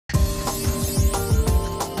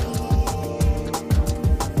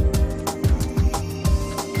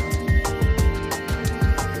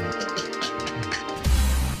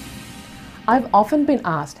I've often been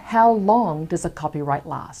asked, how long does a copyright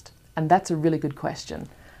last? And that's a really good question.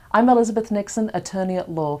 I'm Elizabeth Nixon, attorney at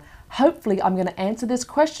law. Hopefully I'm going to answer this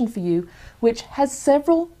question for you, which has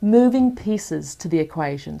several moving pieces to the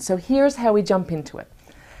equation. So here's how we jump into it.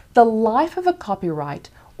 The life of a copyright,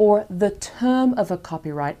 or the term of a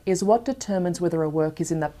copyright, is what determines whether a work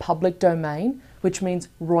is in the public domain, which means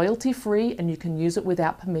royalty-free and you can use it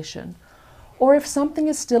without permission, or if something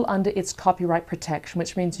is still under its copyright protection,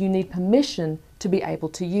 which means you need permission to be able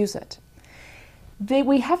to use it.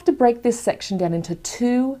 We have to break this section down into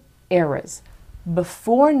two eras,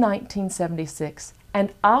 before 1976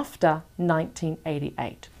 and after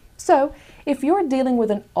 1988. So if you're dealing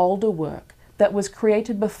with an older work that was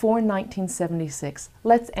created before 1976,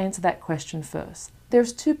 let's answer that question first.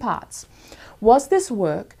 There's two parts. Was this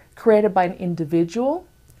work created by an individual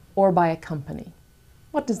or by a company?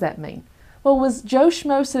 What does that mean? Well, was Joe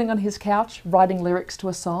Schmo sitting on his couch writing lyrics to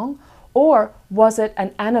a song? Or was it an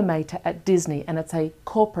animator at Disney and it's a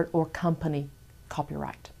corporate or company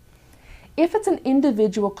copyright? If it's an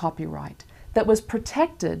individual copyright that was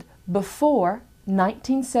protected before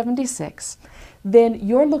 1976, then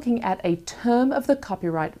you're looking at a term of the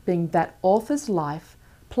copyright being that author's life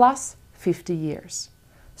plus 50 years.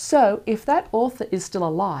 So if that author is still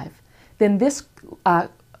alive, then this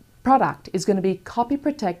product is going to be copy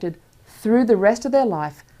protected through the rest of their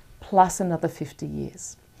life plus another 50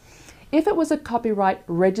 years. If it was a copyright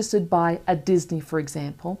registered by a Disney, for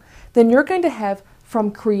example, then you're going to have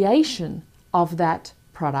from creation of that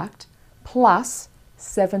product plus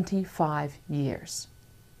 75 years.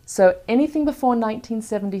 So anything before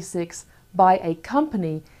 1976 by a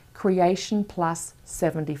company, creation plus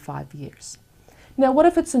 75 years. Now, what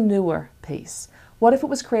if it's a newer piece? What if it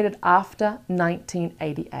was created after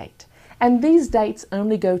 1988? And these dates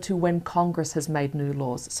only go to when Congress has made new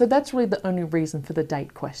laws. So that's really the only reason for the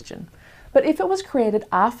date question. But if it was created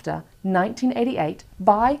after 1988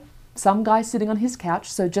 by some guy sitting on his couch,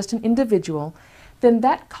 so just an individual, then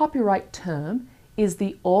that copyright term is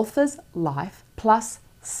the author's life plus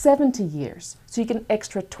 70 years. So you get an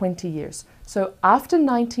extra 20 years. So after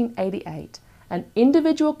 1988, an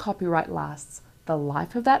individual copyright lasts the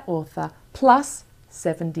life of that author plus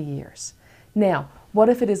 70 years. Now, what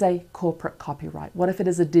if it is a corporate copyright? What if it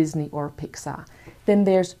is a Disney or a Pixar? Then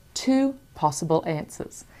there's two possible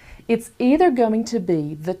answers. It's either going to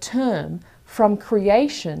be the term from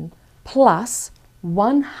creation plus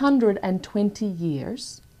 120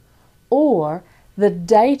 years, or the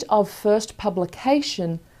date of first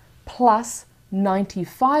publication plus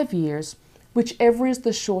 95 years, whichever is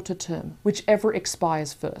the shorter term, whichever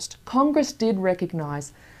expires first. Congress did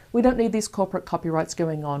recognize we don't need these corporate copyrights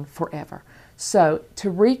going on forever. So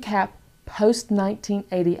to recap,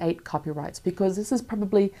 post-1988 copyrights, because this is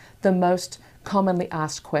probably the most commonly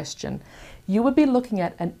asked question, you would be looking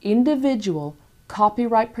at an individual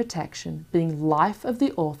copyright protection being life of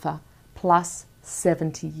the author plus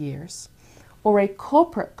 70 years, or a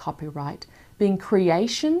corporate copyright being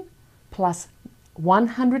creation plus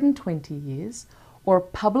 120 years, or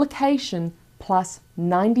publication plus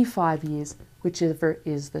 95 years, whichever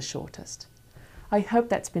is the shortest. I hope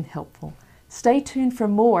that's been helpful. Stay tuned for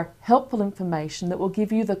more helpful information that will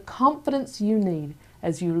give you the confidence you need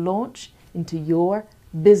as you launch into your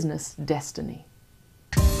business destiny.